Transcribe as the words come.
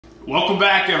Welcome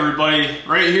back, everybody.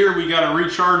 Right here we got a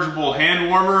rechargeable hand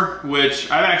warmer, which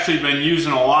I've actually been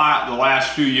using a lot the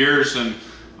last few years, and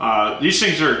these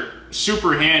things are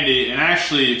super handy and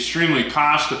actually extremely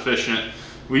cost efficient.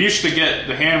 We used to get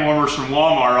the hand warmers from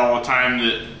Walmart all the time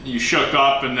that you shook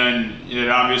up and then it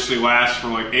obviously lasts for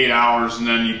like 8 hours and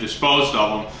then you disposed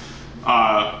of them.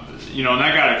 You know, and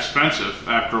that got expensive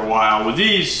after a while. With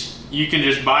these, you can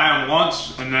just buy them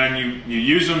once and then you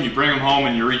use them, you bring them home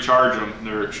and you recharge them.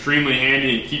 They're extremely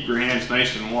handy and keep your hands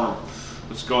nice and warm.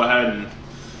 Let's go ahead and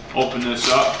open this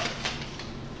up,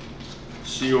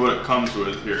 see what it comes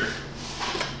with here.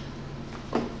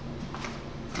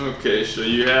 Okay, so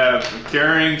you have a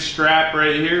carrying strap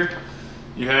right here.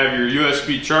 You have your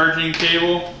USB charging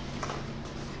cable.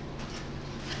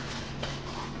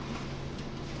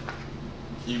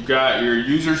 You've got your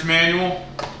user's manual.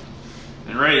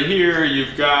 And right here,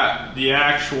 you've got the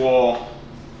actual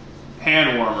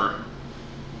hand warmer.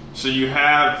 So you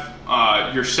have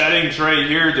your settings right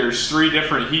here. There's 3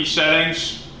 different heat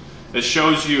settings. It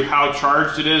shows you how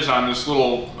charged it is on this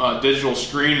little digital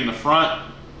screen in the front.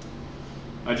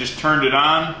 I just turned it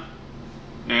on,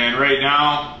 and right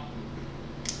now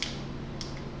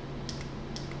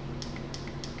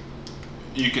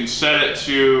you can set it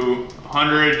to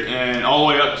 100 and all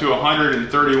the way up to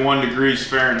 131 degrees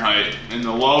Fahrenheit, and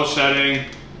the low setting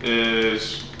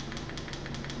is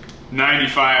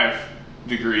 95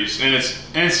 degrees, and it's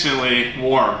instantly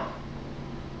warm.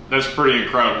 That's pretty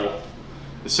incredible.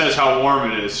 It says how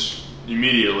warm it is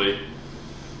immediately,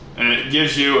 and it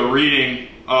gives you a reading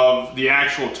of the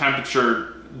actual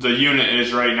temperature the unit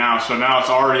is right now. So now it's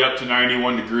already up to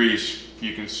 91 degrees.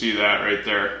 You can see that right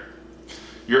there.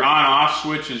 Your on-off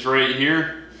switch is right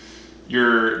here.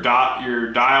 Your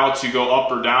dial to go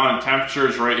up or down in temperature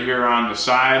is right here on the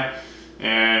side.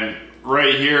 And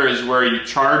right here is where you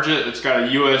charge it. It's got a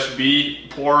USB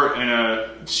port and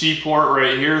a C port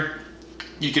right here.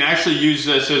 You can actually use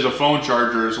this as a phone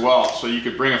charger as well. So you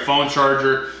could bring a phone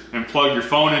charger and plug your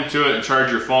phone into it and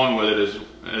charge your phone with it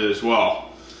as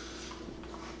well.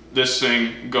 This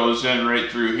thing goes in right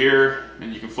through here,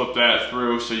 and you can flip that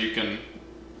through so you can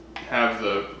have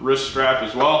the wrist strap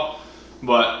as well.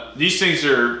 But these things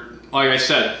are, like I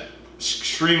said,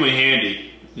 extremely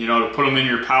handy. You know, to put them in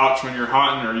your pouch when you're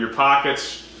hunting or your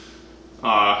pockets.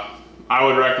 I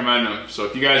would recommend them. So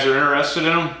if you guys are interested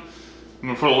in them, I'm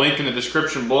going to put a link in the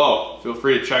description below. Feel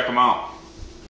free to check them out.